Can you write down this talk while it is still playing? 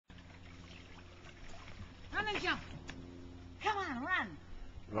and jump. Come on, run.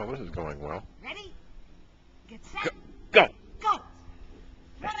 Well, this is going well. Ready? Get set. Go. Go.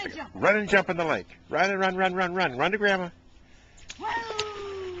 Run and jump. Run and jump in the lake. Run and run, run, run, run. Run to Grandma. Woo!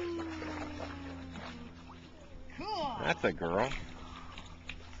 Cool. That's a girl.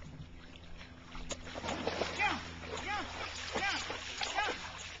 Jump, jump, jump, jump.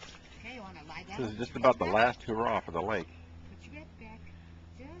 Okay, you want to lie down? This is just about the last hurrah for the lake. Put your head back.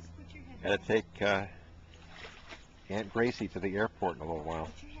 Just put your head Gotta back. take Aunt Gracie to the airport in a little while.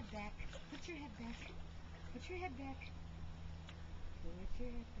 Put your head back. Put your head back. Put your head back. Put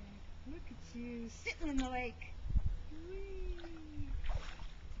your head back. Look at you sitting in the lake. Whee!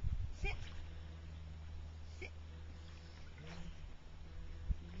 Sit. Sit.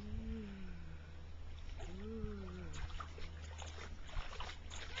 Ooh. Ooh.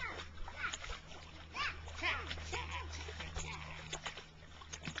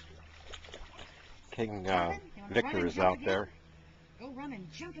 King Run Victor and is jump out again. there Go run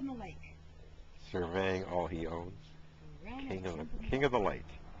and jump in the lake. surveying all he owns. Run and King jump in of the lake.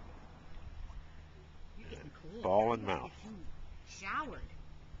 You're getting cool. Ball and You gotta mouth. get you showered.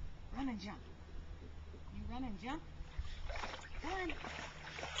 Run and jump. You run and jump. Run.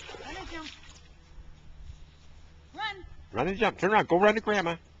 Run and jump. Run. Run and jump. Turn around. Go run to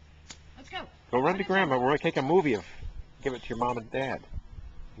Grandma. Let's go. Go run to and Grandma. jump. We're going to take a movie of. Give it to your mom and dad.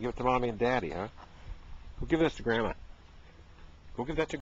 Give it to Mommy and Daddy, huh? Go give this to Grandma. Go give that to